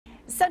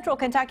Central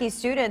Kentucky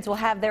students will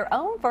have their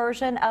own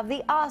version of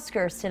the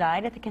Oscars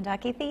tonight at the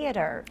Kentucky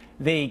Theater.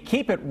 The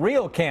Keep It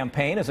Real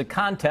campaign is a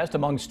contest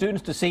among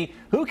students to see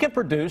who can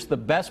produce the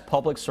best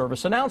public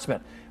service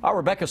announcement. Our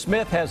Rebecca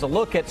Smith has a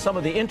look at some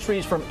of the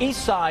entries from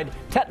Eastside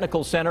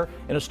Technical Center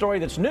in a story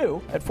that's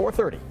new at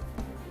 4:30.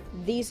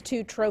 These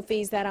two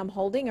trophies that I'm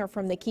holding are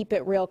from the Keep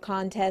It Real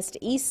contest.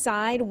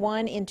 Eastside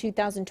won in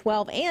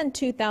 2012 and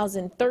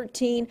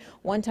 2013,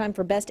 one time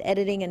for best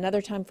editing, another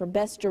time for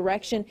best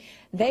direction.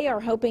 They are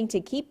hoping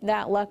to keep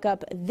that luck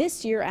up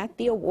this year at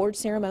the award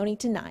ceremony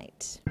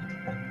tonight.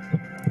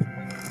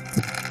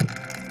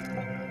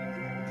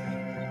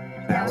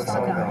 Now it's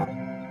all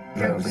gone.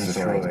 No, please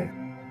stay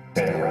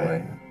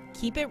away.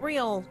 Keep it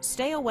real,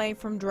 stay away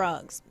from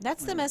drugs.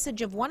 That's the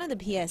message of one of the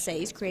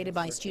PSAs created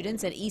by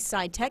students at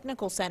Eastside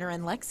Technical Center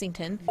in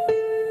Lexington.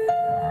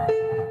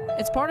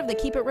 It's part of the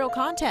Keep It Real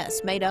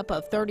contest, made up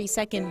of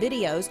 30-second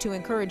videos to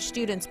encourage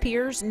students'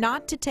 peers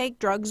not to take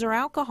drugs or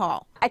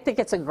alcohol. I think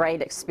it's a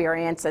great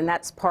experience, and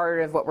that's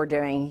part of what we're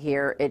doing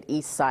here at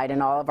Eastside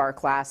in all of our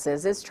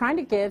classes, is trying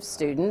to give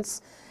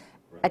students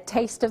a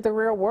taste of the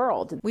real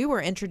world. We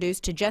were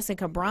introduced to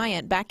Jessica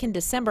Bryant back in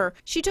December.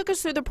 She took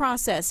us through the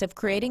process of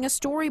creating a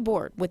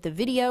storyboard with the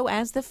video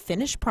as the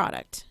finished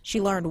product. She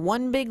learned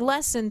one big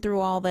lesson through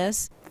all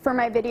this. For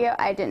my video,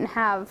 I didn't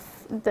have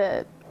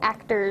the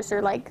actors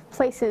or like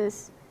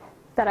places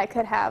that I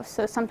could have,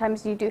 so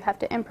sometimes you do have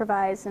to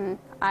improvise, and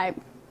I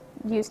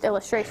used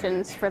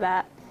illustrations for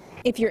that.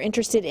 If you're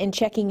interested in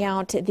checking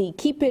out the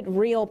Keep It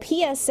Real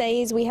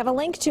PSAs, we have a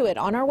link to it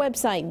on our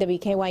website,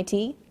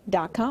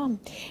 WKYT.com.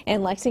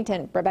 In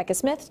Lexington, Rebecca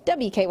Smith,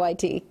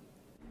 WKYT.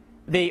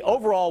 The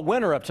overall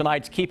winner of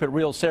tonight's Keep It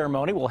Real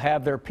ceremony will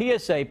have their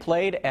PSA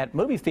played at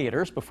movie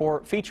theaters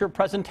before feature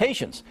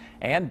presentations.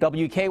 And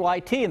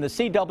WKYT and the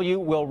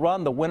CW will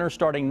run the winner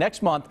starting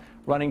next month,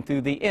 running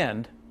through the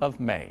end of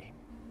May.